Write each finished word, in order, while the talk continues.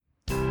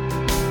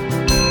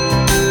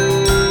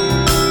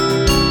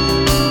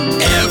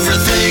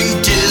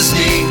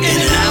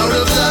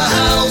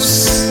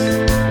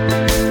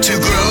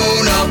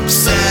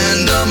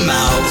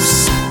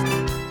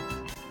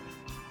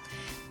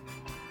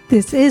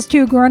This is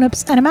Two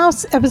Grown-Ups and a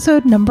Mouse,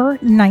 episode number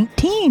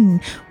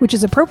 19, which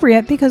is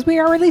appropriate because we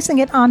are releasing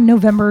it on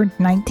November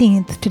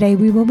 19th. Today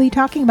we will be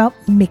talking about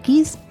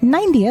Mickey's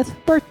 90th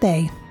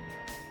birthday.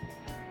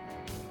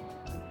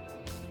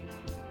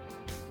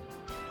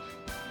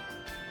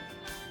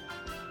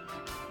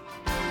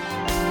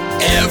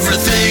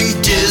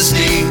 Everything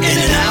Disney, in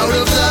and out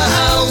of the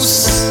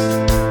house.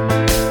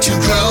 Two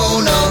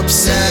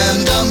grown-ups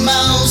and a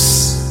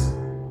mouse.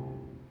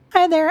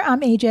 Hi there, I'm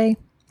AJ.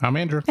 I'm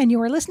Andrew. And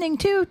you are listening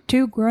to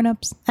Two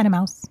Grown-Ups and a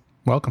Mouse.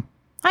 Welcome.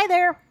 Hi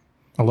there.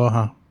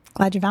 Aloha.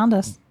 Glad you found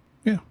us.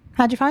 Yeah.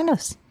 How'd you find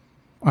us?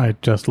 I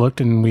just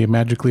looked and we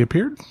magically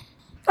appeared.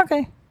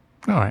 Okay.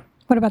 All right.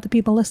 What about the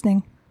people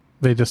listening?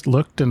 They just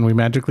looked and we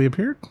magically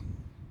appeared?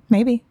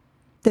 Maybe.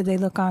 Did they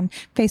look on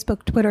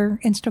Facebook,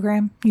 Twitter,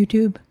 Instagram,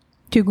 YouTube?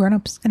 Two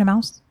Grown-Ups and a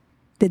Mouse?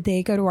 Did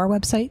they go to our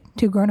website,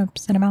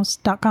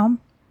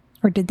 twogrownupsandamouse.com?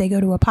 Or did they go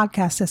to a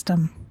podcast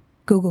system?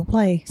 Google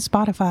Play,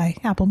 Spotify,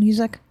 Apple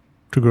Music?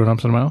 Two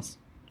grown-ups and a mouse?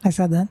 I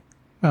said that.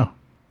 Oh,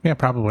 yeah,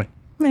 probably.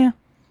 Yeah.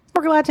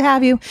 We're glad to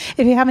have you.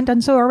 If you haven't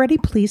done so already,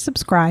 please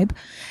subscribe.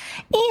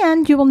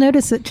 And you will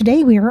notice that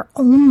today we are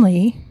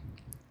only,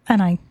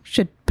 and I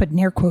should put in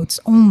air quotes,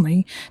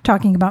 only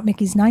talking about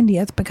Mickey's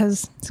 90th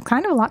because it's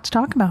kind of a lot to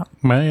talk about.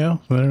 Well,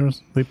 yeah,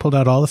 they pulled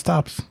out all the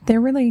stops. They're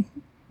really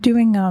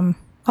doing a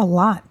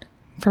lot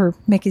for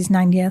Mickey's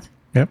 90th.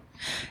 Yep.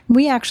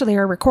 We actually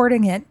are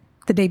recording it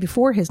the day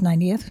before his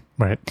 90th.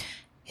 Right.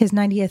 His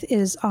 90th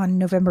is on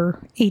November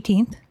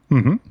 18th,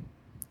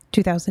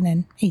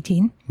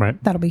 2018.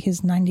 Right. That'll be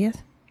his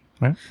 90th.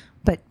 Right.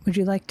 But would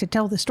you like to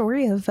tell the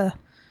story of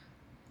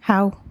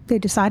how they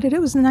decided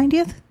it was the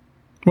 90th?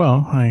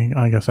 Well,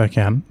 I guess I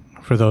can.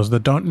 For those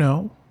that don't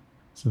know,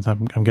 since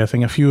I'm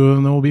guessing a few of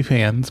them will be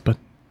fans, but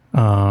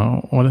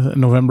what is it?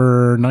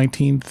 November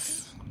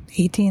 19th?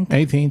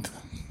 18th.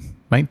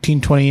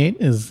 1928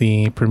 is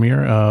the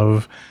premiere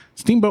of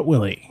Steamboat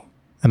Willie.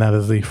 And that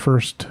is the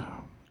first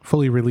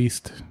fully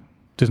released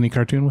Disney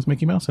cartoon with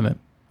Mickey Mouse in it.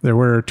 There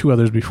were two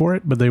others before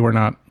it, but they were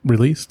not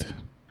released.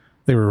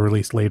 They were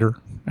released later,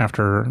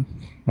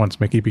 once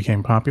Mickey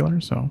became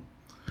popular. So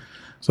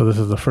this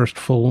is the first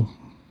full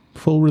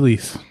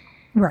release.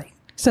 Right.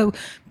 So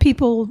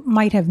people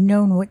might have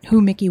known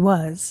who Mickey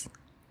was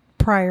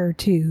prior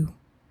to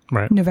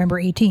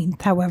November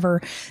 18th.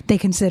 However, they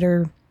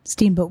consider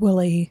Steamboat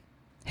Willie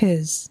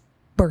his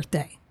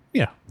birthday.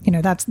 Yeah. You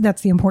know, that's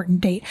the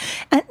important date.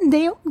 And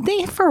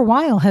they for a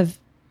while have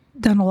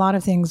done a lot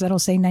of things that'll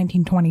say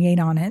 1928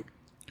 on it.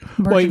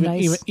 Well,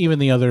 even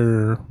the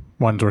other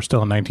ones were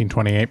still in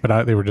 1928,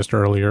 but they were just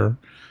earlier.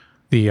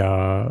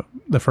 The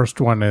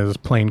first one is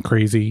Plain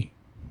Crazy,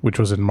 which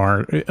was in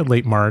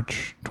late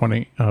March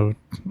 28.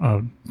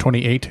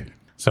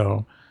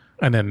 So,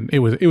 and then it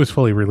was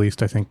fully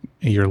released, I think,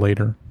 a year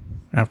later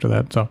after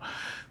that. So,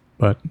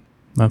 but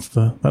that's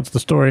the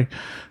story.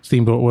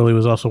 Steamboat Willie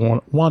was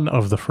also one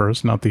of the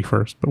first, not the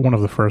first, but one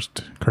of the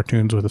first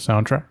cartoons with a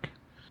soundtrack.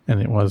 And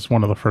it was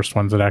one of the first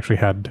ones that actually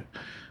had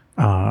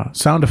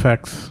sound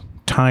effects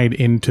tied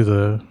into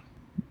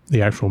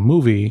the actual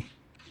movie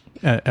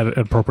at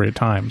appropriate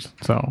times.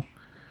 So,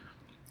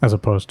 as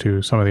opposed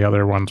to some of the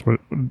other ones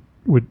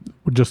would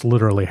just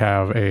literally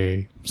have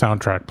a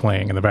soundtrack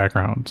playing in the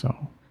background.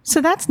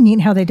 So that's neat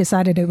how they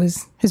decided it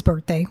was his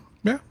birthday.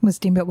 Yeah. With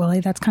Steamboat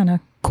Willie. That's kind of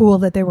cool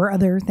that there were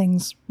other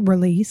things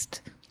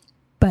released.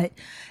 But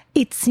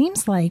it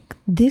seems like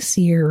this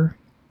year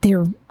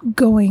they're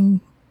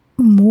going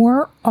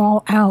more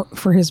all out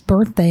for his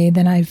birthday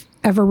than I've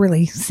ever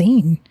really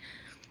seen.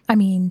 I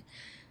mean,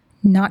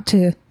 not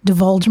to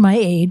divulge my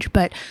age,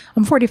 but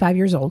I'm 45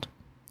 years old.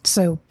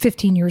 So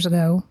 15 years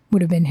ago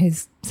would have been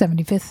his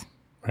 75th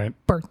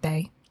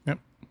birthday. Yep.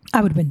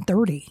 I would have been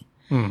 30.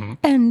 Mm-hmm.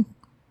 And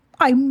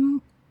I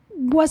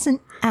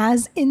wasn't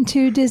as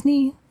into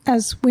Disney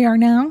as we are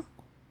now.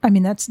 I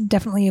mean, that's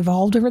definitely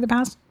evolved over the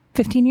past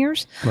 15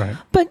 years. Right.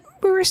 But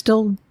we were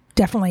still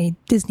definitely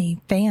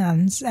Disney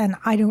fans, and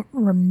I don't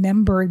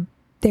remember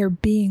there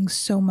being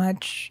so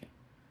much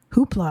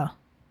hoopla.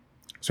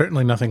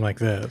 Certainly nothing like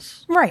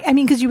this. Right. I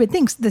mean, because you would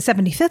think the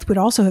 75th would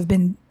also have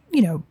been,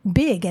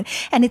 big.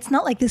 And it's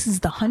not like this is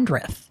the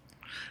 100th.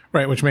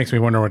 Right, which makes me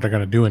wonder what they're going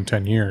to do in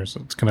 10 years.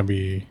 It's going to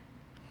be...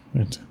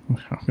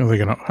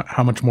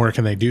 how much more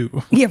can they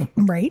do? Yeah,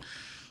 right.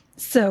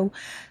 So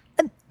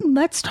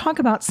let's talk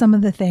about some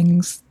of the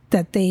things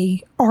that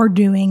they are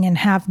doing and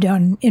have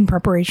done in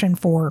preparation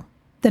for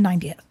the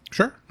 90th.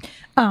 Sure.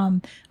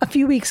 A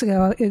few weeks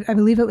ago, I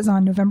believe it was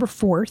on November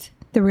 4th,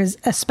 there was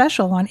a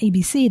special on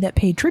ABC that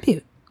paid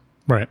tribute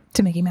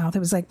to Mickey Mouse. It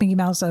was like Mickey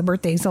Mouse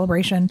birthday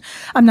celebration.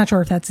 I'm not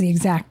sure if that's the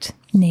exact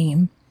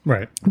name.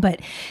 Right.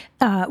 But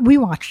we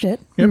watched it.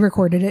 Yep. We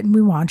recorded it and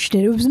we watched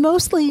it. It was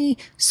mostly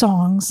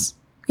songs,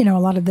 a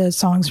lot of the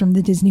songs from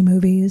the Disney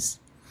movies.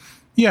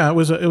 Yeah, it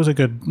was a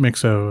good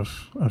mix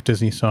of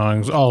Disney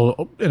songs.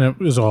 And it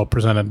was all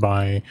presented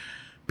by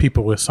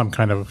people with some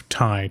kind of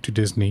tie to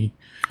Disney.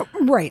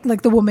 Right.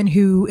 Like the woman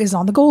who is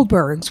on the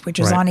Goldbergs, which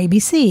is on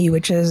ABC,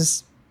 which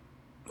is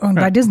owned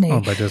by Disney.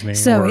 Owned by Disney.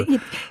 So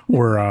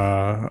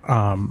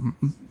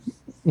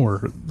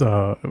or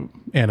the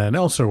Anna and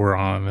Elsa were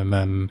on, and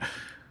then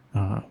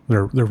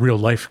their real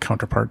life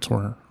counterparts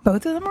were.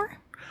 Both of them were?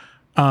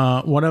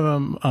 One of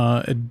them,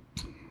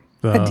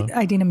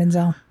 Idina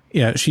Menzel.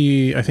 Yeah,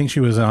 I think she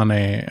was on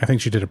I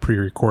think she did a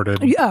pre-recorded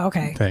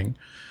thing.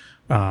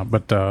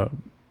 But the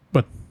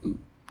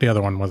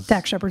other one was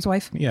Dax Shepard's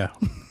wife. Yeah.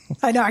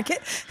 I know, I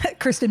can't.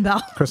 Kristen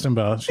Bell.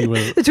 She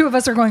was. The two of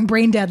us are going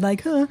brain dead,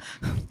 like, huh.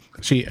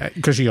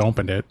 Because she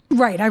opened it.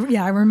 Right. I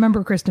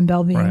remember Kristen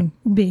Bell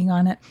being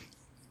on it.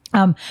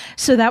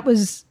 So that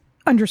was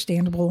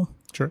understandable.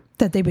 Sure.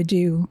 That they would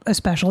do a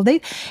special.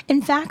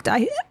 In fact,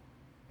 I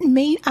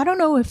don't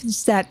know if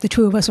it's that the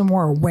two of us are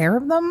more aware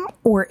of them,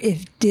 or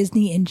if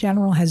Disney in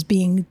general has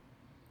been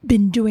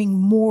doing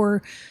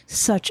more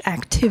such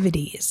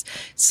activities,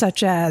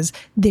 such as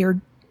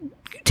they're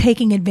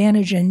taking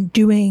advantage and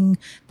doing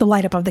the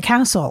light up of the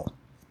castle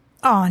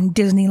on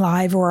Disney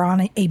Live or on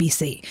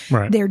ABC.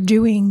 Right. They're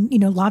doing,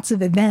 lots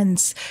of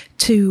events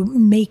to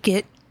make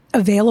it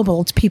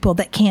available to people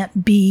that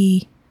can't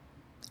be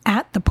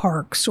at the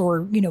parks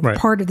or,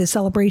 part of the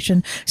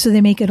celebration. So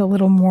they make it a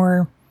little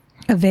more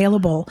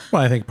available.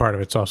 Well, I think part of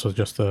it's also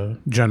just the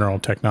general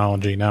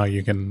technology. Now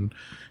you can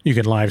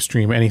live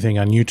stream anything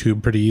on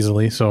YouTube pretty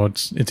easily. So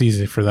it's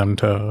easy for them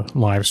to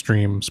live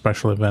stream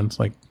special events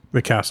like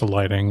the castle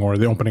lighting or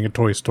the opening of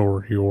Toy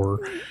Story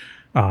or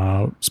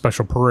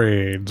special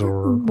parades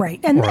or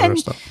other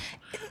stuff.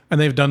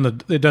 And they've done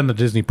the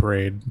Disney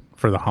parade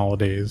for the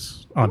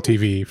holidays on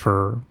TV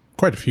for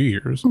quite a few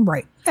years.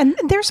 Right. And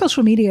their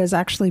social media is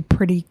actually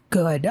pretty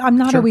good. I'm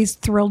not always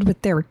thrilled with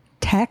their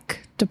tech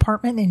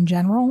department in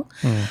general,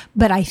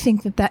 but I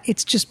think that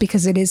it's just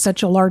because it is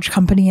such a large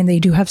company and they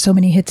do have so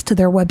many hits to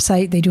their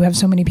website. They do have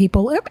so many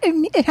people.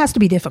 It has to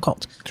be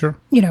difficult. Sure.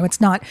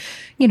 It's not,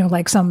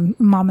 like some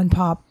mom and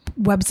pop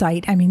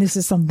website. I mean, this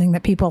is something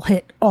that people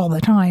hit all the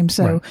time.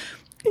 So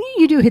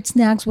you do hit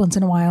snags once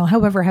in a while.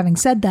 However, having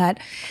said that,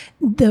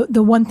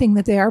 the one thing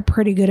that they are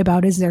pretty good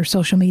about is their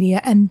social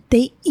media, and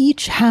they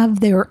each have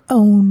their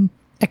own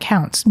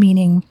accounts,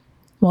 meaning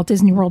Walt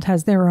Disney World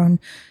has their own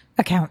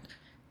account.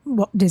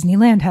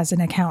 Disneyland has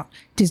an account.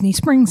 Disney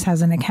Springs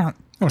has an account.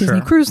 Disney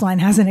Cruise Line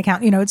has an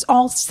account. It's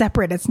all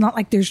separate. It's not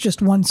like there's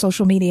just one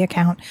social media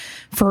account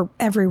for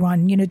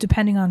everyone.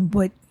 Depending on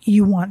what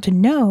you want to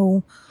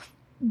know,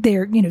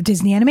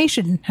 Disney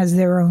Animation has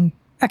their own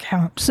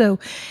account. So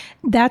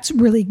that's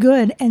really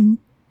good. And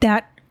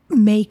that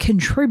may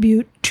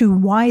contribute to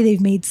why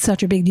they've made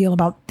such a big deal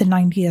about the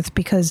 90th,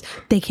 because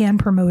they can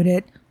promote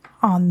it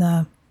on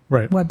the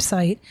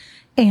website,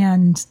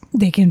 and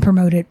they can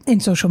promote it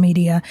in social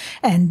media,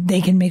 and they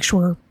can make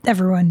sure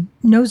everyone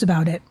knows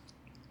about it.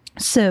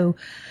 So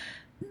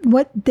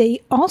what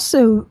they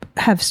also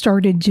have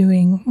started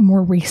doing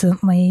more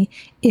recently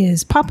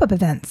is pop-up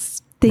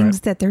events,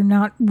 things that they're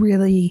not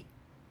really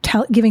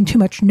giving too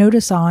much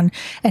notice on.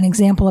 An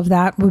example of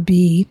that would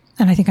be,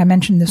 and I think I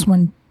mentioned this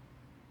one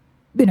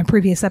in a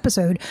previous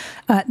episode,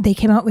 they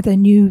came out with a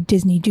new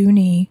Disney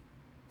Dooney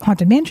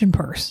Haunted Mansion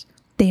purse.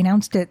 They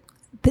announced it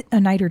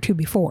a night or two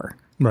before.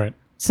 Right.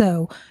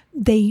 So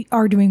they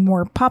are doing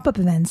more pop-up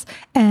events,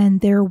 and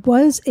there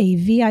was a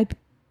VIP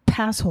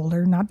pass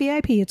holder, not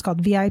VIP, it's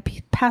called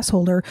VIP pass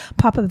holder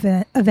pop-up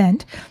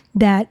event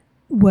that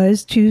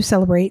was to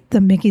celebrate the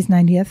Mickey's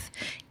 90th,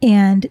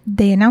 and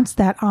they announced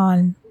that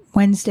on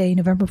Wednesday,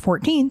 November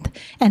 14th,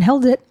 and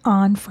held it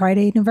on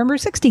Friday, November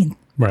 16th.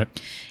 Right.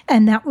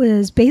 And that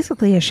was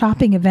basically a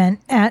shopping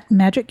event at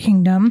Magic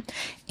Kingdom,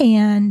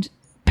 and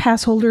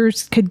pass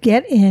holders could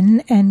get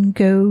in and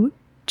go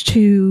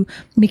to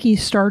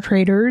Mickey's Star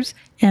Traders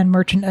and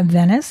Merchant of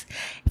Venice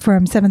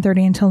from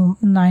 7:30 until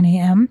 9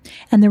 a.m.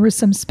 And there was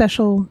some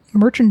special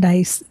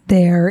merchandise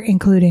there,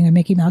 including a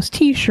Mickey Mouse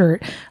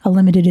t-shirt, a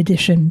limited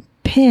edition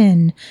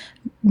pin,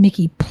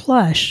 Mickey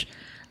plush,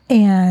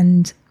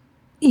 and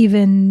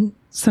even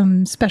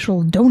some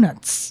special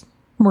donuts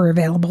were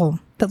available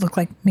that look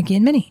like Mickey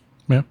and Minnie.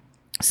 Yeah.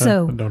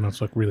 So the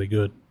donuts look really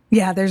good.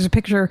 Yeah, there's a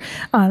picture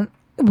on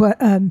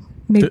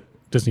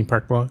Disney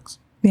Park Vlogs.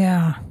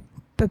 Yeah.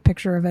 A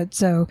picture of it.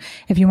 So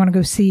if you want to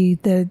go see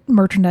the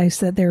merchandise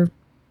that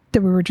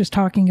we were just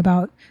talking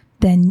about,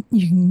 then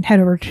you can head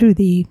over to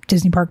the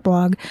Disney Park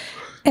blog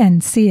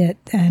and see it.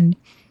 And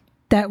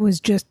that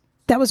was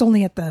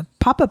only at the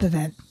pop-up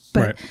event,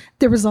 but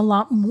there was a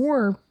lot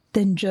more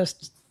than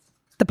just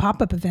the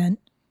pop-up event.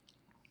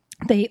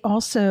 They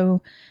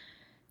also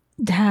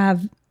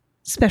have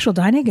special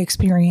dining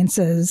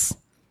experiences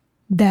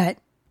that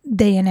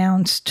they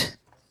announced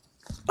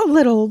a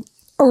little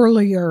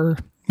earlier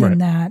than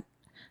that.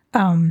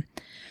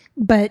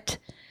 But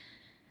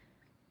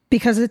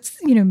because it's,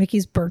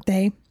 Mickey's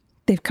birthday,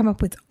 they've come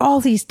up with all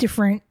these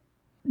different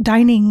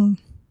dining.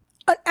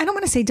 I don't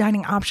want to say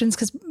dining options,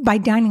 because by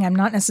dining, I'm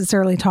not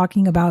necessarily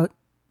talking about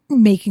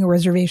making a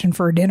reservation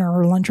for a dinner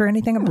or lunch or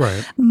anything.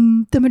 Right.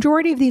 The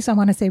majority of these, I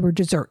want to say, were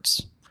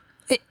desserts.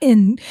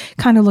 In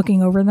kind of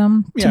looking over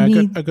them,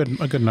 a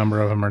good number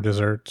of them are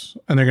desserts,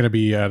 and they're going to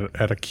be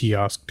at a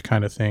kiosk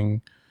kind of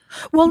thing.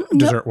 Well,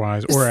 dessert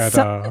wise, or at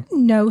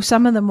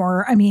some of them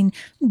were. I mean,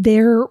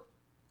 there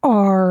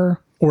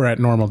are, or at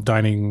normal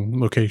dining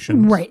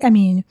locations, right? I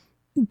mean,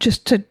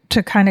 just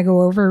to kind of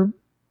go over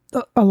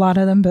a lot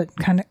of them, but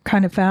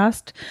kind of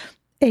fast.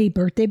 A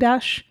birthday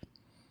bash,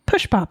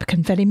 push pop,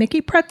 confetti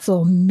Mickey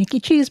pretzel, Mickey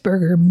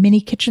cheeseburger,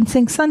 mini kitchen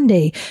sink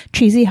sundae,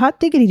 cheesy hot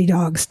diggity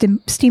dog,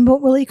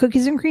 Steamboat Willie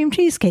cookies and cream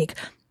cheesecake,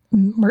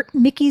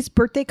 Mickey's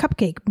birthday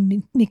cupcake,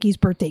 Mickey's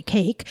birthday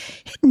cake,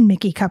 hidden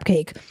Mickey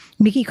cupcake,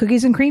 Mickey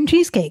cookies and cream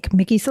cheesecake,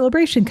 Mickey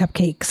celebration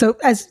cupcake. So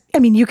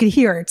you could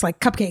hear it's like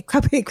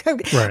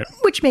cupcake, right.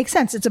 Which makes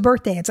sense. It's a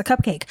birthday. It's a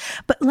cupcake.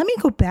 But let me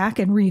go back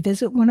and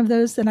revisit one of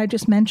those that I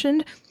just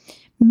mentioned,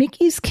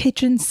 Mickey's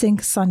kitchen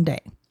sink sundae.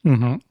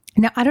 Mm-hmm.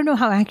 Now, I don't know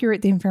how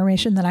accurate the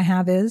information that I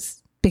have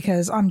is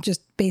because I'm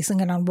just basing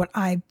it on what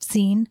I've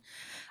seen.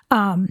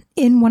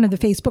 In one of the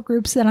Facebook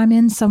groups that I'm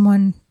in,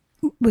 someone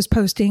was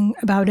posting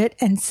about it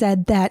and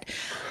said that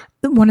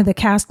one of the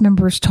cast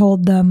members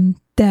told them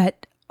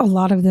that a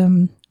lot of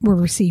them were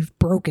received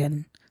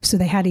broken. So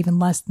they had even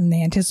less than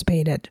they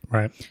anticipated.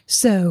 Right.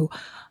 So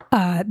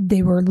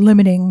they were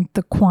limiting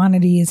the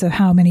quantities of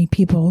how many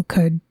people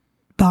could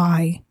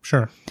buy.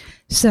 Sure.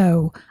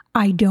 So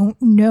I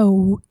don't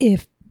know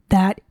if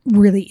that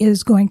really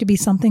is going to be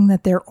something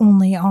that they're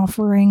only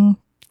offering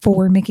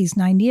for Mickey's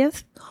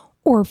 90th,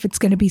 or if it's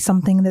going to be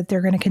something that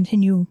they're going to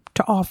continue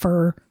to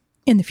offer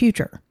in the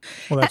future.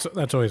 Well,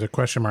 that's always a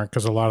question mark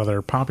because a lot of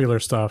their popular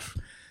stuff,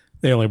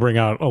 they only bring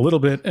out a little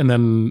bit and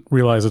then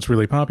realize it's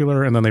really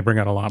popular, and then they bring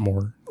out a lot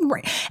more.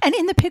 Right. And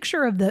in the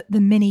picture of the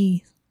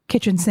mini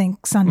kitchen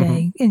sink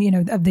sundae,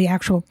 and of the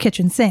actual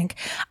kitchen sink,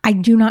 I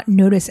do not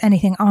notice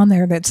anything on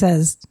there that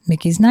says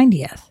Mickey's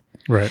 90th.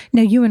 Right.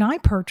 Now, you and I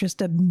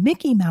purchased a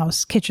Mickey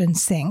Mouse kitchen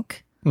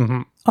sink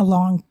a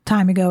long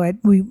time ago.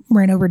 We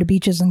ran over to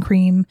Beaches and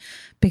Cream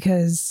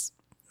because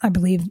I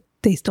believe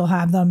they still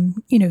have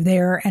them,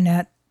 there and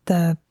at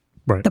the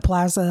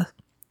plaza,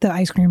 the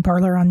ice cream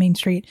parlor on Main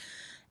Street.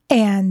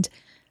 And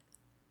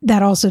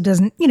that also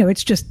doesn't,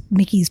 it's just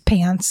Mickey's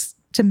pants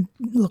to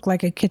look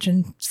like a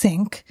kitchen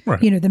sink. Right.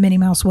 The Minnie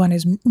Mouse one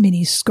is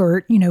Minnie's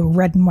skirt,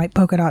 red and white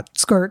polka dot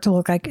skirt to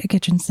look like a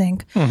kitchen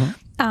sink.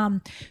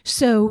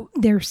 So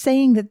they're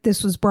saying that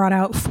this was brought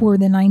out for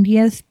the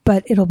 90th,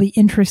 but it'll be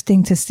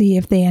interesting to see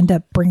if they end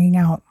up bringing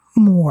out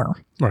more.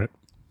 Right.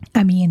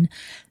 I mean,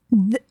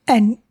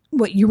 and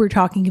what you were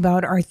talking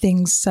about are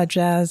things such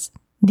as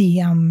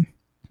the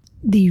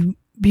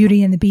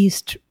Beauty and the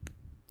Beast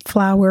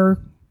flower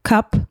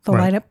cup, the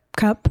light up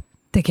cup.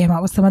 They came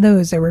out with some of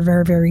those. They were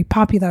very, very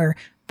popular,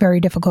 very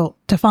difficult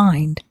to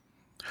find.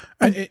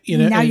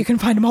 Now you can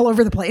find them all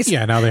over the place.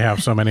 Yeah, now they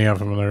have so many of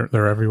them.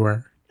 They're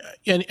everywhere.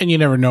 And you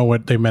never know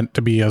what they meant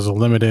to be as a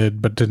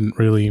limited, but didn't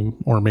really,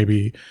 or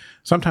maybe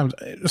sometimes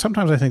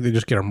I think they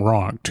just get them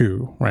wrong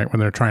too, right? When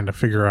they're trying to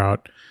figure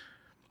out,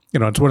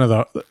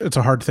 it's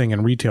a hard thing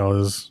in retail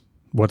is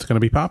what's going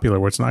to be popular,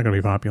 what's not going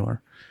to be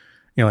popular.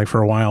 Like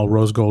for a while,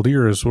 rose gold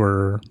ears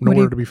were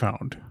nowhere to be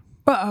found.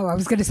 Oh, I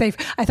was going to say,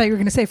 I thought you were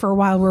going to say for a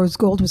while rose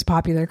gold was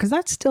popular because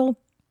that's still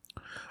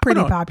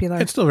pretty popular.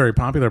 It's still very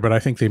popular, but I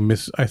think they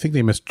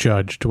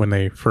misjudged when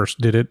they first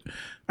did it.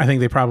 I think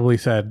they probably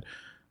said,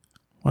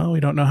 well,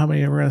 we don't know how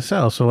many we're going to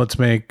sell, so let's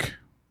make,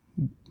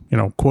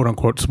 quote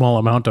unquote, small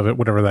amount of it,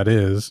 whatever that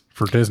is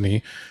for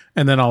Disney.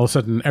 And then all of a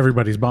sudden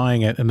everybody's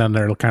buying it. And then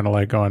they're kind of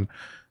like going,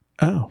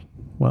 oh,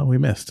 well, we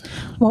missed.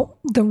 Well,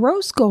 the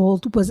rose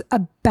gold was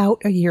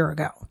about a year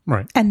ago.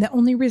 Right. And the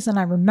only reason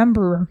I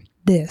remember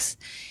this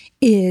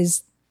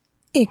is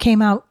it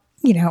came out,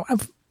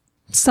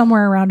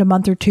 somewhere around a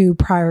month or two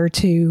prior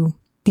to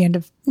the end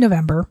of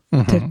November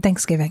to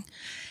Thanksgiving.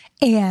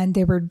 And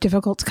they were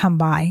difficult to come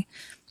by.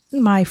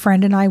 My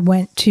friend and I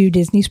went to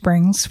Disney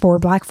Springs for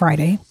Black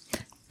Friday,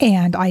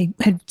 and I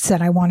had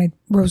said I wanted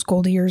rose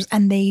gold ears,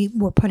 and they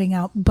were putting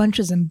out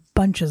bunches and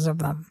bunches of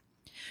them.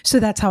 So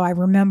that's how I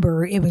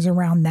remember it was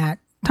around that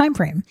time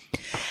frame.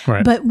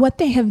 Right. But what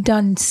they have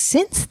done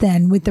since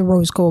then with the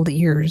rose gold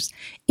ears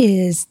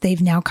is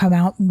they've now come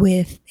out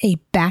with a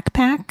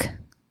backpack,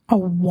 a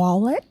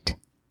wallet,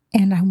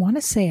 and I want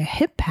to say a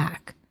hip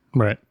pack.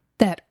 Right.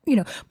 That,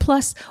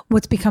 plus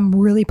what's become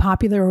really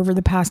popular over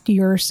the past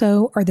year or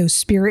so are those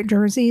spirit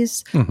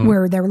jerseys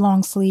where they're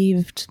long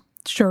sleeved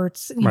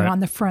shirts, on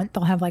the front,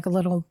 they'll have like a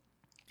little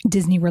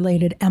Disney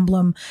related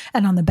emblem.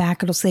 And on the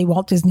back, it'll say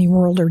Walt Disney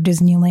World or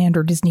Disneyland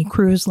or Disney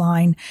Cruise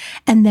Line.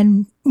 And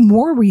then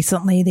more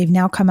recently, they've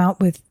now come out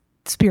with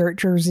spirit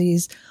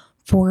jerseys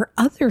for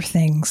other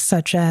things,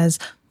 such as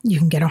you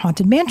can get a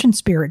Haunted Mansion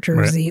spirit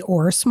jersey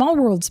or a Small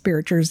World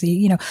spirit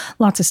jersey,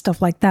 lots of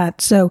stuff like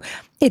that. So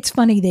it's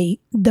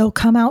funny. They'll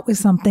come out with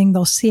something,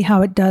 they'll see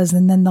how it does,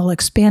 and then they'll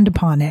expand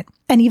upon it.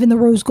 And even the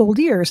rose gold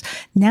ears.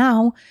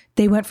 Now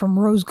they went from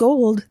rose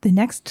gold. The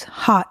next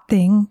hot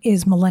thing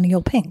is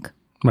millennial pink.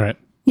 Right.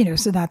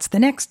 So that's the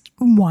next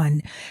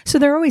one. So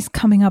they're always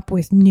coming up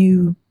with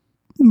new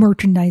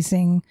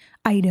merchandising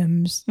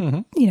items,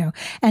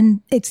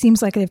 and it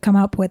seems like they've come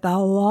up with a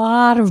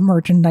lot of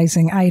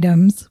merchandising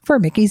items for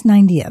Mickey's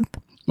 90th.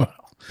 Wow.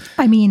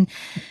 I mean,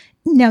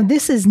 now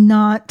this is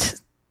not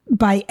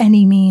by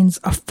any means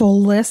a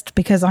full list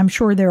because I'm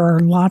sure there are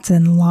lots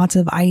and lots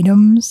of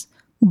items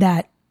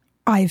that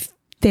I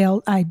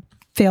failed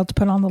to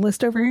put on the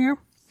list over here.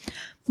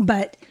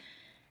 But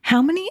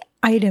how many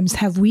items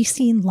have we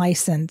seen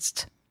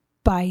licensed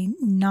by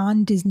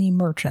non-Disney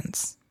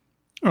merchants?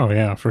 Oh,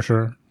 yeah, for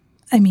sure.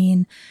 I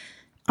mean,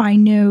 I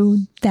know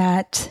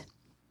that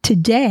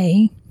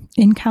today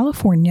in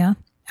California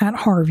at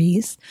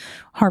Harvey's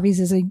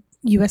is a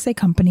USA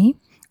company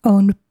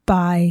owned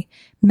by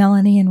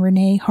Melanie and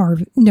Renee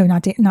Harvey. No,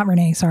 not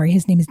Renee. Sorry.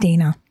 His name is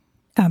Dana.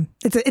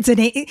 It's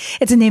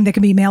a name that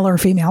can be male or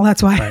female.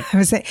 That's why right. I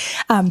was saying.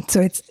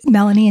 So it's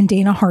Melanie and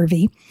Dana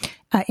Harvey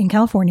in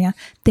California.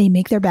 They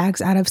make their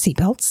bags out of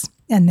seatbelts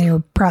and they're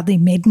proudly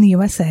made in the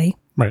USA.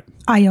 Right.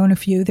 I own a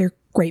few. They're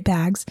great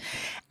bags.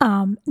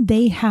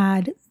 They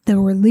had the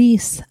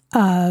release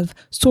of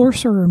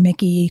Sorcerer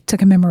Mickey to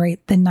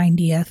commemorate the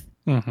 90th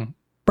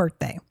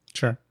birthday.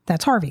 Sure.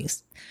 That's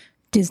Harvey's.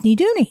 Disney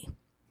Dooney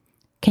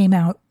came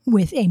out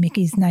with a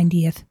Mickey's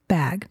 90th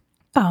bag.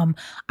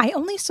 I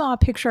only saw a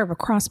picture of a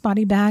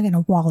crossbody bag and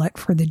a wallet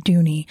for the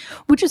Dooney,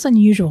 which is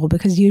unusual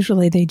because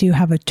usually they do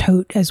have a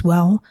tote as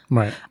well.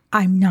 Right.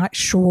 I'm not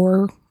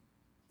sure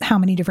how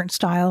many different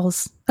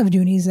styles of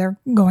Dooneys they're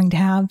going to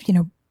have,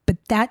 but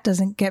that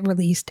doesn't get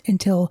released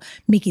until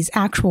Mickey's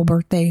actual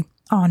birthday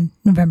on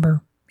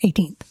November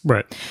 18th.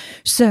 Right.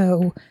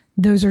 So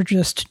those are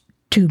just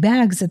two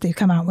bags that they've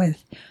come out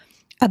with.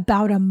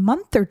 About a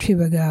month or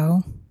two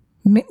ago,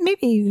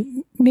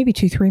 maybe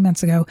 2-3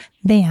 months ago,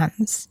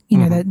 Vans,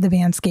 the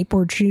Vans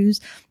skateboard shoes,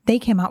 they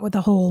came out with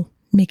a whole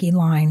Mickey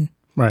line.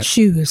 Right.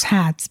 Shoes,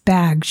 hats,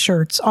 bags,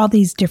 shirts, all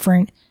these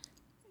different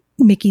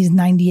Mickey's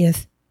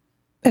 90th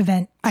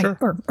event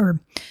sure. or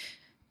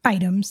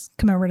items,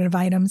 commemorative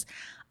items.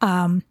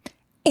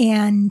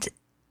 And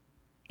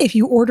if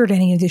you ordered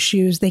any of the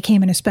shoes, they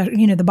came in a special,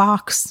 the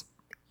box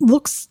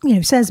looks,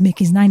 says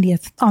Mickey's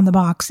 90th on the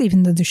box,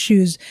 even though the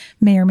shoes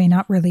may or may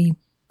not really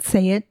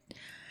say it.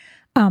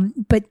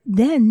 But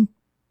then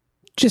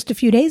just a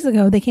few days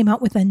ago, they came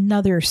out with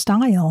another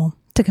style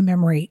to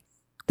commemorate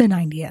the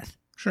 90th.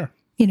 Sure.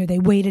 They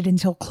waited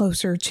until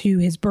closer to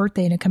his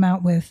birthday to come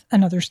out with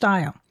another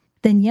style.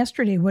 Then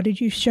yesterday, what did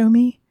you show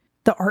me?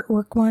 The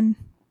artwork one?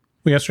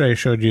 Well, yesterday I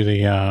showed you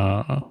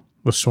the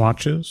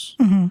swatches.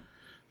 Mm-hmm.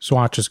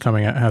 Swatch is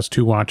coming out, has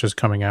 2 watches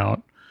coming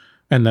out.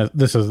 And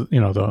this is,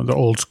 the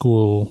old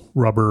school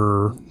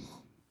rubber,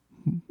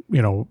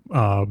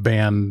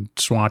 band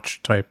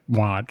swatch type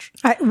watch.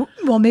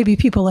 Well, maybe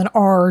people in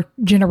our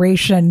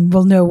generation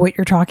will know what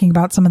you're talking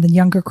about. Some of the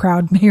younger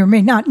crowd may or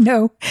may not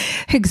know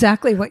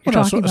exactly what you're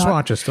talking about.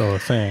 Swatch is still a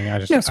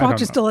thing.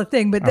 Swatch is still a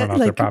thing, but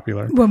they're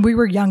popular. When we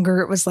were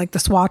younger, it was like the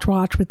Swatch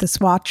watch with the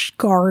Swatch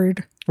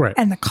guard, right,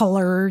 and the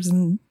colors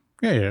and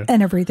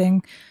and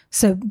everything.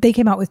 So they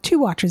came out with 2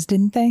 watches,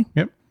 didn't they?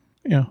 Yep.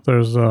 Yeah.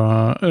 There's 2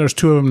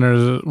 of them.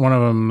 There's one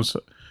of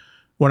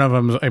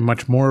them's a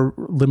much more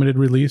limited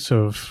release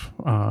of,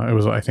 it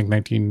was, I think,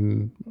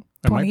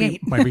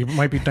 1928. Might be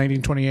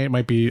 1928.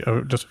 Might be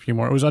just a few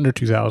more. It was under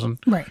 2,000.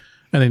 Right.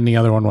 And then the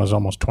other one was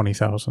almost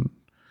 20,000.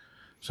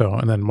 So,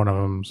 and then one of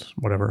them's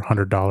whatever,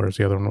 $100.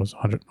 The other one was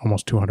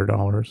almost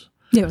 $200.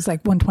 Yeah, it was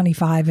like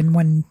 $125 and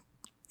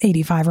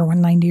 $185 or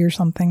 $190 or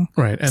something.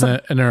 Right.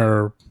 And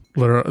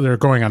they're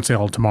going on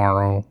sale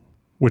tomorrow,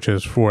 which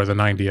is for the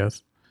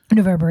 90th.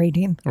 November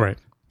 18th. Right.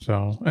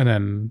 So, and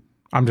then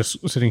I'm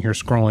just sitting here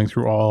scrolling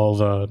through all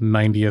the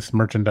 90th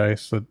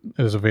merchandise that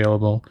is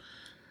available,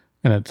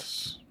 and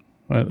it's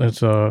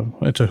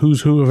a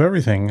who's who of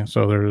everything.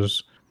 So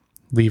there's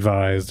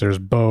Levi's, there's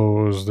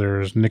Bose,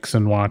 there's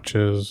Nixon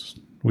watches.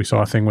 We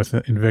saw a thing with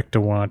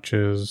Invicta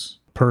watches,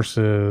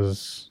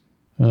 purses.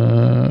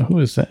 Who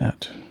is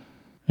that?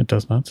 It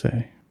does not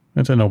say.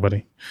 It's a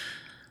nobody.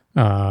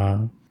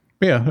 Yeah,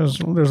 there's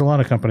a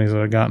lot of companies that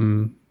have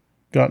gotten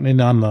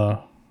in on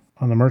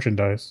the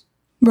merchandise.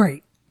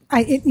 Right.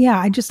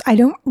 I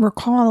don't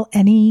recall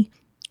any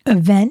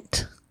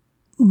event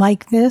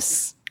like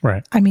this.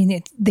 Right. I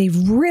mean,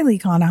 they've really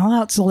gone all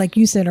out. So like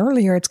you said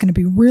earlier, it's going to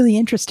be really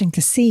interesting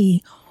to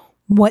see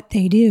what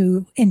they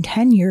do in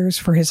 10 years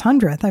for his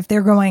 100th, if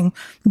they're going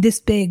this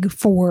big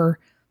for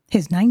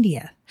his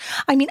 90th.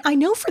 I mean, I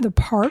know for the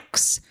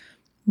parks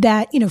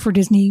that, for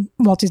Disney,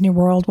 Walt Disney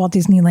World, Walt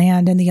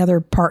Disneyland, and the other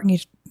park,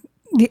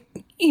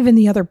 even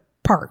the other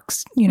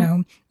parks,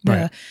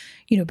 right.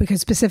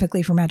 Because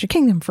specifically for Magic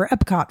Kingdom, for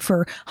Epcot,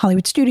 for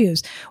Hollywood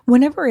Studios,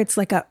 whenever it's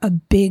like a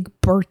big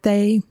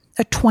birthday,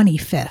 a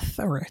 25th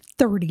or a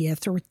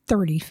 30th or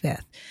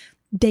 35th,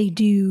 they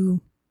do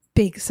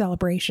big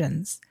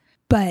celebrations.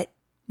 But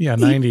yeah,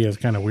 90 is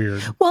kind of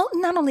weird. Well,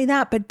 not only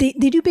that, but they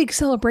do big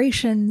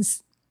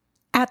celebrations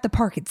at the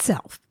park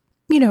itself,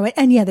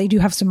 and yeah, they do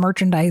have some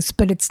merchandise,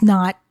 but it's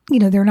not,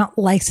 they're not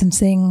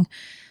licensing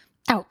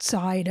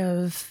outside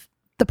of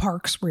the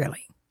parks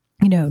really.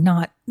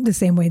 Not the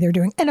same way they're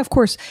doing. And of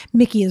course,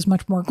 Mickey is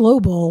much more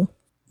global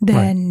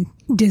than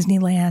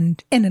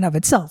Disneyland in and of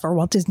itself, or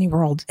Walt Disney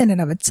World in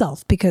and of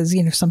itself, because,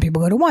 some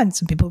people go to one,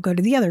 some people go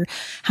to the other.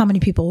 How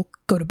many people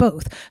go to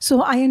both?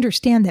 So I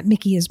understand that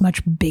Mickey is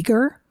much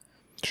bigger,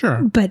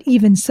 Sure. But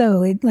even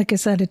so, like I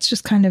said, it's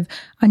just kind of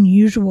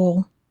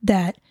unusual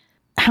that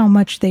how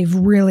much they've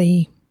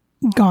really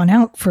gone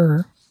out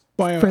for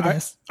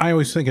this. I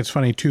always think it's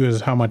funny, too,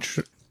 is how much,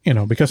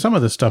 because some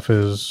of this stuff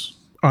is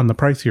on the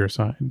pricier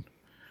side.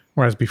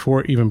 Whereas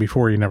even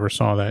before you never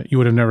saw that. You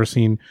would have never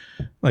seen,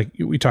 like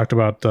we talked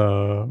about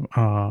the...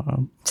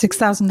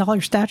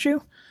 $6,000 statue?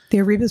 The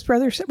Arribas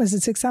brothers? Was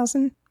it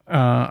 $6,000?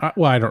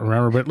 Well, I don't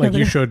remember, but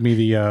you showed me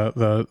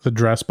the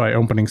dress by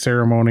opening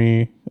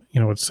ceremony.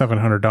 It's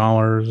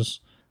 $700.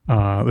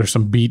 There's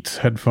some Beats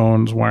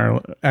headphones.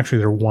 Actually,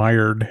 they're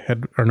wired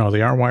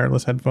they are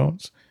wireless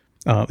headphones.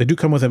 They do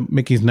come with a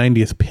Mickey's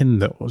 90th pin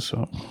though,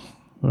 so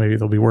maybe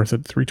they'll be worth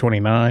it.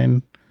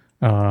 $329.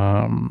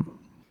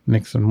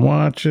 Nixon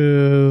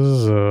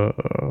watches,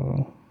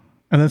 and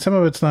then some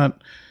of it's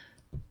not.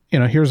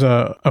 Here's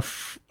a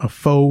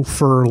faux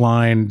fur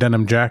lined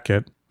denim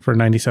jacket for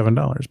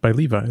 $97 by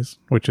Levi's,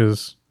 which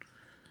is,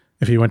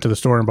 if you went to the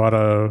store and bought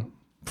a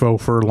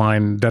faux fur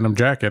lined denim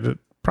jacket, it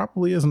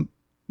probably isn't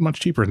much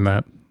cheaper than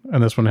that.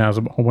 And this one has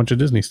a whole bunch of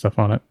Disney stuff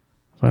on it.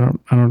 So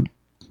I don't.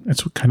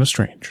 It's kind of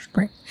strange,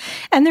 right?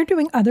 And they're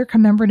doing other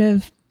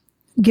commemorative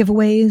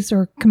giveaways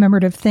or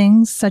commemorative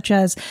things, such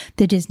as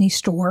the Disney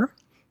store.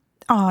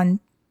 On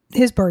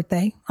his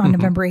birthday, on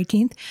November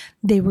 18th,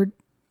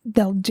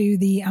 they'll do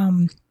the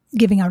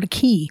giving out a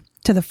key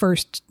to the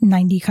first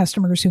 90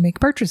 customers who make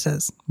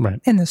purchases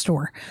in the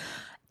store.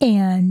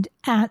 And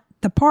at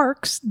the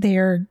parks,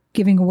 they're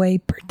giving away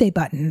birthday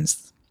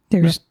buttons.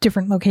 There's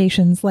different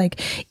locations and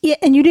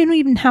you didn't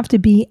even have to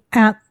be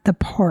at the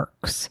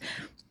parks,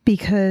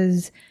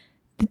 because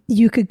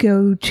you could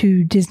go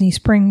to Disney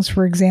Springs,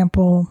 for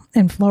example,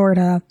 in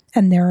Florida,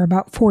 and there are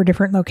about 4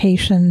 different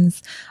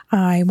locations.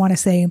 I want to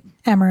say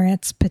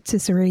Emirates,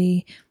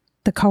 Patisserie,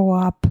 the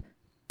Co-op,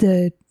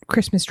 the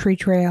Christmas Tree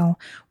Trail,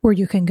 where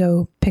you can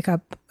go pick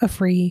up a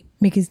free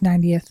Mickey's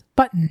 90th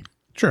button.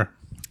 Sure.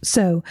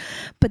 So,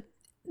 but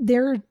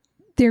they're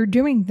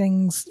doing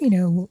things,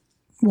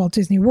 Walt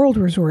Disney World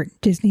Resort,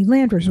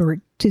 Disneyland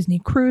Resort, Disney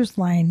Cruise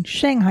Line,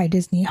 Shanghai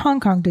Disney, Hong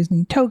Kong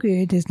Disney,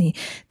 Tokyo Disney,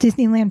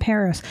 Disneyland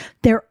Paris.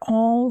 They're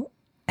all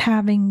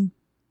having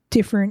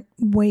different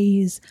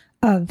ways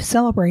of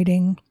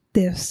celebrating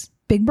this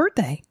big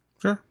birthday.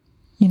 Sure.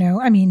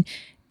 Disneyland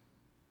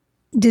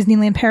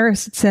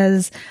Paris, it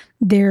says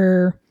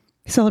they're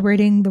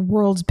celebrating the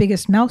world's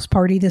biggest mouse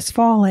party this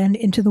fall and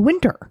into the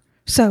winter.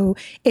 So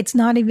it's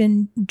not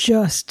even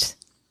just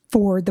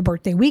for the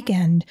birthday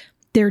weekend.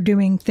 They're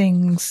doing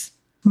things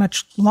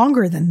much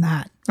longer than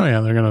that. Oh, yeah.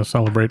 They're going to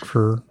celebrate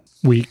for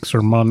weeks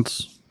or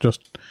months.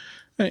 Just,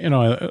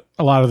 a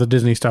lot of the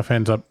Disney stuff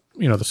ends up,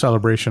 the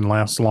celebration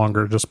lasts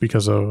longer just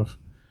because of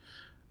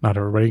not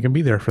everybody can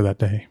be there for that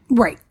day.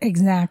 Right.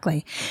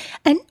 Exactly.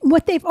 And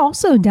what they've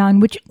also done,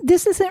 which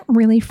this isn't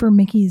really for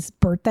Mickey's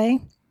birthday,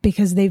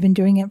 because they've been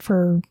doing it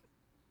for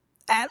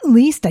at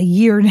least a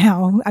year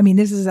now. I mean,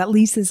 this is at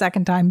least the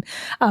second time,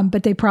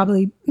 but they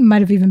probably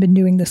might have even been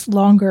doing this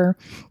longer.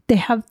 They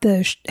have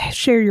the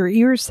Share Your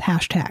Ears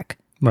hashtag,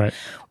 right,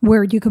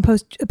 where you can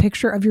post a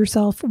picture of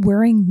yourself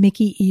wearing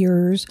Mickey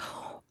ears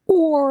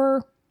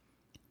or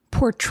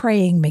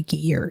portraying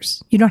Mickey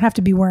ears. You don't have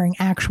to be wearing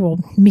actual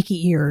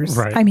Mickey ears.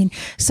 Right. I mean,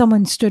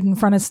 someone stood in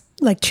front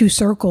of 2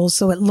 circles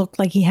so it looked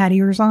like he had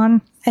ears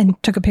on,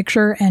 and took a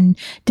picture and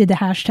did the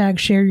hashtag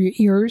Share Your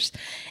Ears.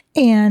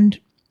 And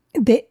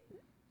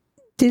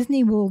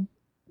Disney will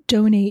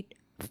donate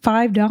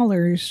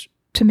 $5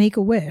 to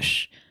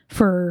Make-A-Wish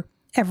for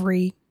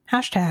every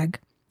hashtag.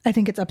 I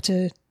think it's up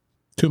to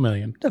 2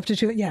 million. Up to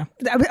 2, yeah.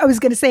 I was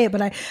going to say it,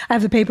 but I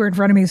have the paper in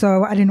front of me,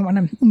 so I didn't want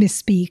to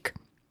misspeak.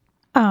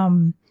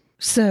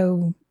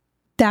 So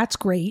that's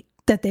great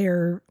that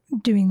they're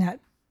doing that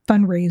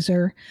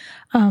fundraiser.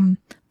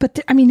 But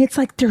it's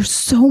like there's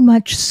so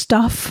much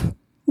stuff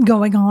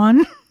going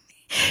on.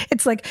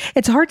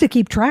 It's hard to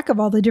keep track of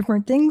all the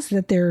different things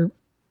that they're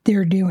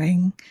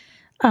doing.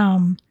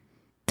 I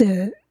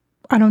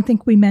don't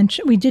think we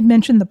did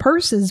mention the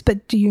purses,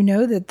 but do you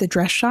know that the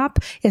dress shop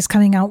is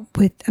coming out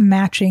with a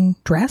matching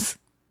dress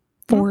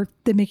for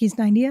the Mickey's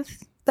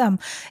 90th?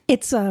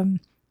 It's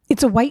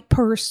a white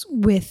purse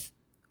with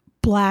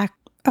black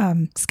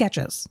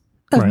sketches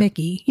of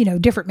Mickey,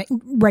 different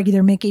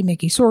regular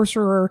Mickey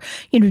Sorcerer,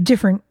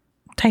 different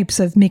types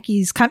of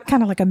Mickeys,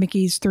 kind of like a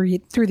Mickey's through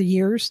the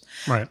years.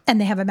 Right. And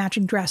they have a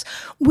matching dress,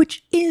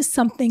 which is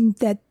something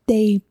that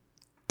they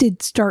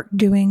did start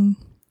doing,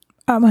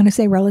 I want to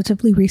say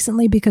relatively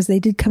recently, because they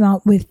did come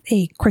out with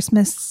a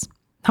Christmas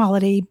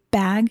holiday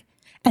bag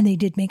and they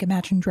did make a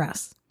matching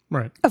dress.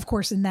 Right. Of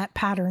course, in that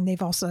pattern,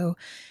 they've also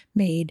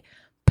made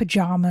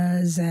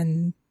pajamas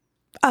and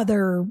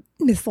other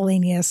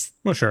miscellaneous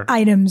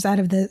items out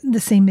of the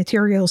same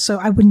material. So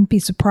I wouldn't be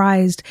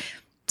surprised,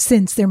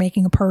 since they're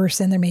making a purse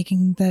and they're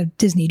making the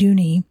Disney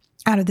Dooney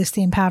out of the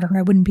same pattern,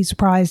 I wouldn't be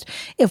surprised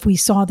if we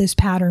saw this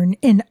pattern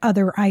in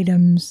other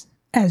items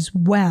as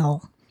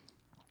well.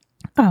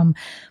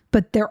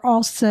 But they're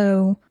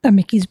also a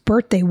Mickey's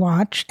birthday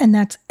watch. And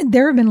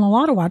there have been a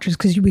lot of watches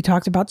because we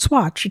talked about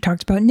Swatch, we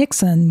talked about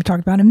Nixon, we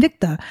talked about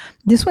Invicta.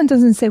 This one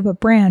doesn't say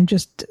what brand,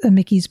 just a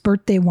Mickey's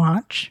birthday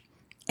watch.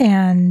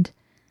 And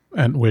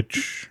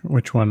which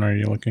one are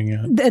you looking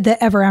at? The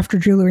Ever After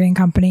Jewelry and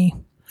Company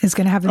is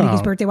going to have a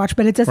Mickey's birthday watch,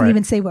 but it doesn't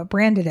even say what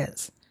brand it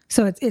is.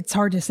 So it's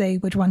hard to say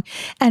which one.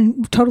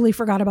 And totally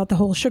forgot about the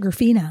whole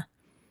Sugarfina.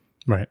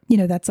 Right.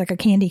 That's like a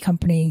candy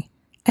company.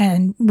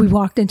 And we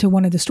walked into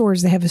one of the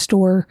stores. They have a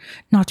store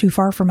not too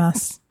far from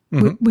us.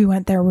 We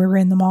went there. We were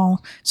in the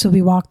mall. So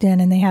we walked in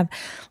and they have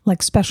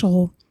like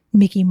special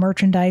Mickey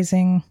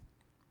merchandising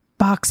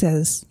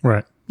boxes.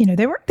 Right.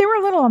 They were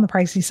a little on the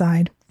pricey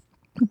side,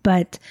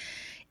 but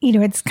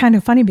it's kind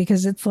of funny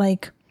because it's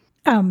like,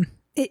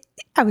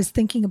 I was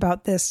thinking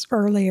about this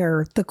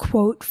earlier, the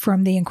quote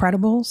from The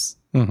Incredibles,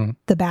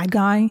 the bad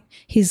guy.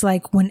 He's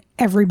like, when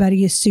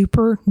everybody is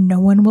super, no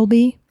one will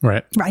be.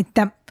 Right. Right.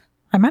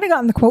 I might have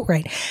gotten the quote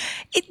right.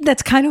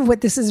 That's kind of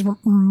what this is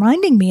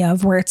reminding me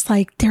of, where it's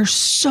like, there's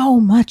so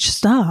much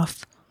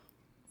stuff.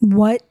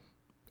 What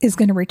is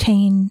going to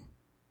retain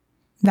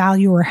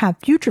value or have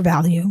future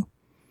value?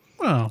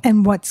 Well,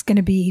 and what's going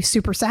to be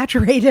super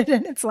saturated.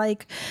 And it's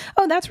like,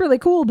 oh, that's really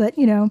cool. But,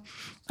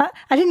 I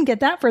didn't get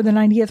that for the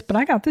 90th, but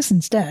I got this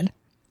instead.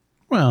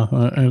 Well,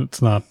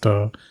 it's not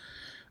a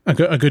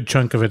good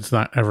chunk of it's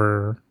not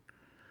ever.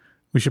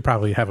 We should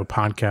probably have a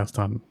podcast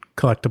on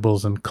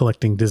collectibles and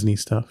collecting Disney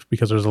stuff,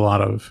 because there's a lot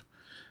of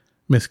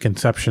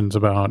misconceptions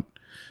about,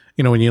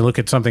 when you look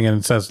at something and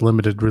it says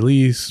limited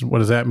release, what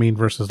does that mean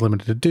versus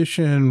limited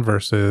edition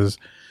versus,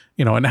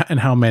 and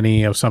how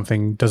many of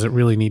something does it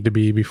really need to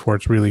be before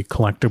it's really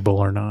collectible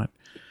or not?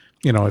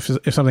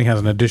 If something has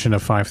an edition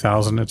of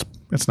 5,000,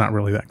 it's not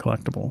really that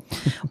collectible.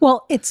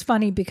 Well, it's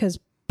funny because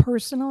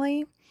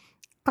personally,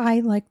 I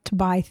like to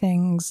buy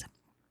things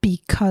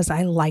because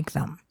I like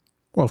them.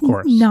 Well, of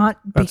course. Not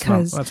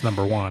because that's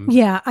number one.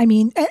 Yeah, I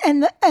mean,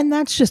 and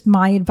that's just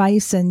my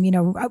advice. And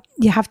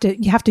you have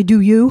to do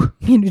you.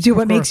 Do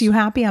what makes you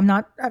happy. I'm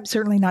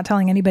certainly not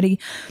telling anybody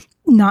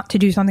not to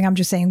do something. I'm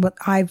just saying what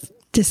I've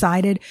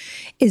decided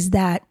is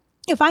that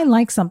if I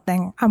like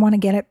something, I want to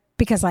get it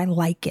because I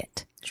like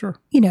it. Sure.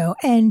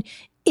 And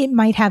it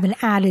might have an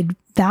added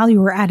value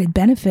or added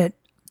benefit,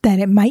 that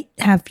it might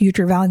have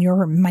future value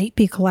or it might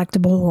be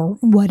collectible or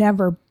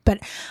whatever. But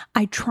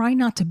I try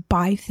not to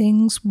buy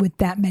things with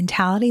that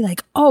mentality,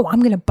 like, oh, I'm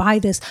going to buy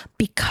this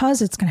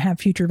because it's going to have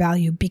future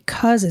value,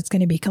 because it's going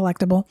to be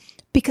collectible,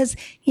 because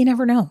you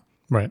never know.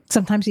 Right.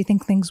 Sometimes you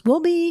think things will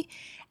be,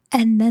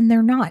 and then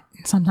they're not.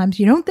 Sometimes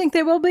you don't think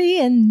they will be,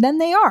 and then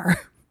they are.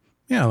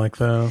 Yeah, like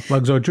the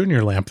Luxo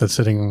Junior lamp that's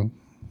sitting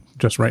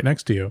just right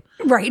next to you.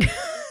 Right.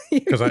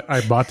 Because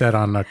I bought that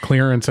on a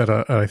clearance at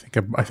I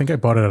think I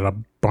bought it at a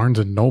Barnes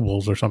and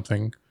Nobles or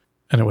something,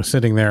 and it was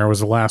sitting there. It was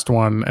the last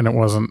one, and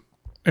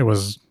it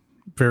was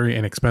very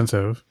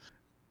inexpensive.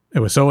 It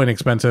was so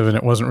inexpensive, and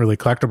it wasn't really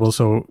collectible.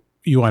 So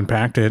you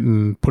unpacked it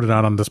and put it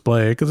out on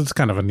display because it's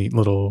kind of a neat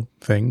little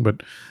thing.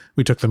 But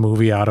we took the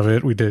movie out of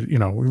it. We did,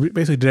 we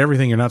basically did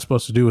everything you're not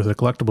supposed to do with a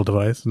collectible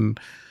device, and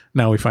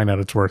now we find out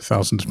it's worth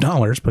thousands of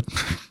dollars. But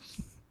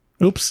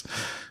oops.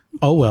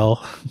 Oh,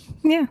 well.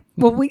 Yeah.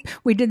 Well,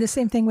 we did the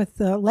same thing with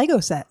the Lego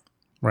set.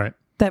 Right.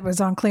 That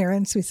was on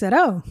clearance. We said,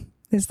 oh,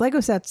 this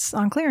Lego set's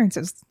on clearance. It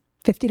was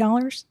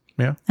 $50.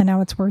 Yeah. And now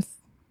it's worth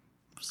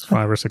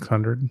 $500 or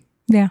 $600.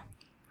 Yeah.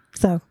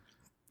 So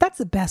that's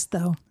the best,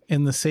 though.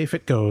 In the safe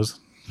it goes.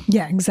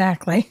 Yeah,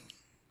 exactly.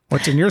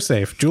 What's in your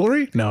safe?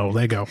 Jewelry? No,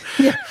 Lego.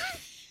 Yeah.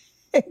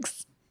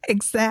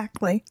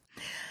 Exactly.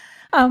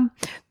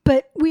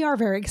 But we are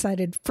very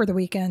excited for the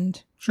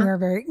weekend. Sure. We are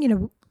very,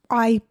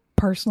 I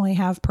personally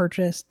have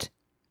purchased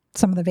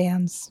some of the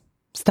Vans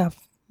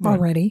stuff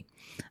already.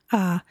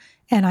 And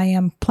I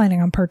am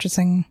planning on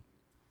purchasing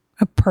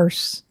a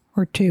purse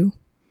or two.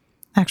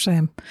 Actually,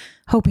 I'm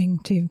hoping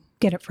to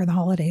get it for the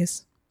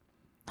holidays.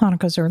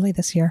 Hanukkah's early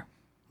this year.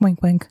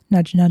 Wink, wink,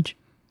 nudge, nudge.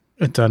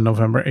 It's on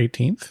November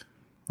 18th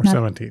or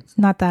 17th?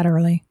 Not that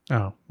early.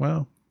 Oh,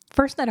 well.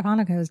 First night of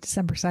Hanukkah is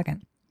December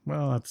 2nd.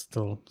 Well, that's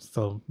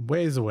still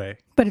ways away.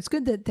 But it's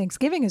good that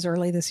Thanksgiving is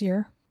early this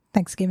year.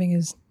 Thanksgiving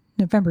is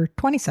November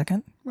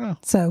 22nd. Well.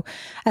 So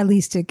at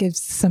least it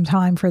gives some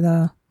time for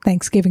the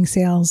Thanksgiving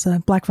sales,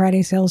 Black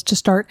Friday sales to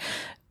start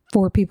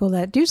for people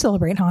that do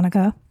celebrate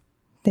Hanukkah.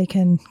 They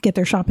can get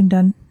their shopping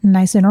done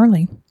nice and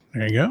early.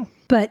 There you go.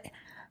 But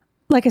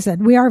like I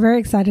said, we are very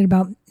excited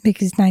about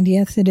Mickey's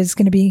 90th. It is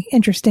going to be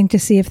interesting to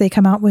see if they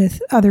come out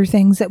with other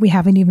things that we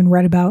haven't even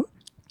read about.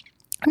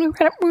 And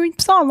we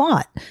saw a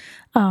lot.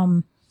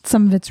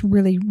 Some of it's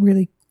really,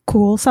 really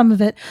cool. Some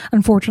of it,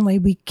 unfortunately,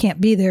 we can't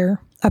be there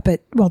up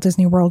at Walt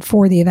Disney World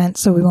for the event,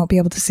 so we won't be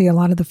able to see a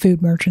lot of the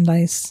food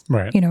merchandise,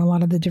 right? A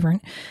lot of the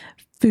different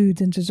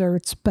foods and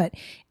desserts. But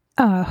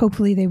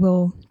hopefully they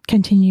will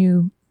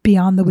continue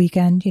beyond the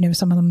weekend.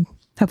 Some of them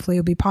hopefully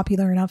will be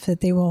popular enough that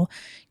they will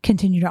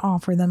continue to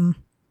offer them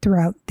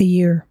throughout the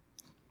year.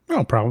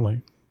 Oh,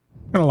 probably.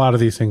 And a lot of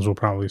these things will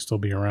probably still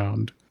be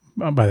around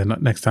by the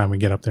next time we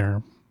get up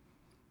there.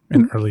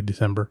 in early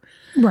December.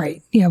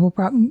 Right. Yeah,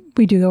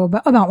 we do go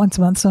about once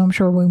a month, so I'm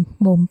sure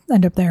we'll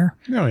end up there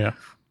Oh, yeah.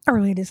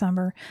 early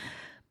December.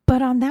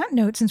 But on that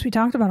note, since we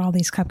talked about all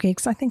these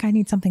cupcakes, I think I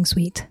need something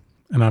sweet.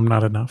 And I'm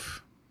not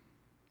enough.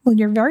 Well,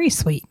 you're very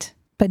sweet,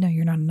 but no,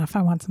 you're not enough.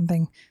 I want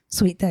something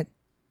sweet that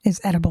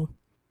is edible.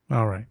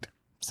 All right.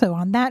 So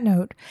on that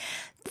note,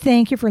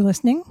 thank you for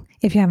listening.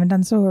 If you haven't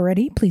done so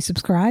already, please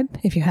subscribe.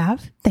 If you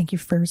have, thank you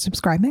for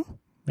subscribing.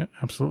 Yeah,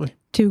 absolutely.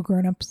 Two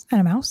Grown-Ups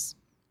and a Mouse.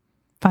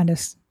 Find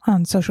us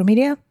on social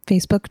media,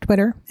 Facebook,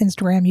 Twitter,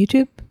 Instagram,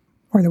 YouTube,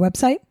 or the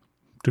website.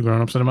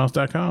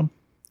 TwoGrownUpsAndAMouse.com.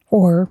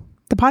 Or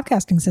the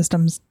podcasting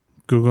systems.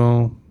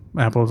 Google,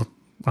 Apple,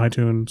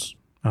 iTunes,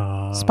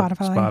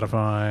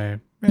 Spotify.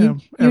 Yeah,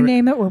 you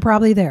name it, we're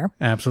probably there.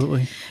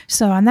 Absolutely.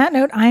 So on that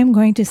note, I am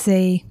going to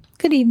say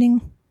good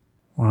evening.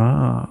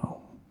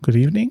 Wow. Good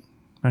evening.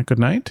 Good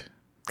night.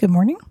 Good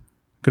morning.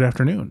 Good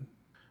afternoon.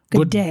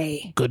 Good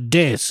day. Good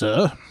day,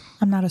 sir.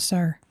 I'm not a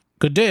sir.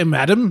 Good day,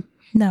 madam.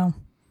 No,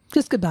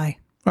 just goodbye.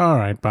 All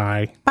right.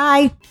 Bye.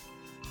 Bye.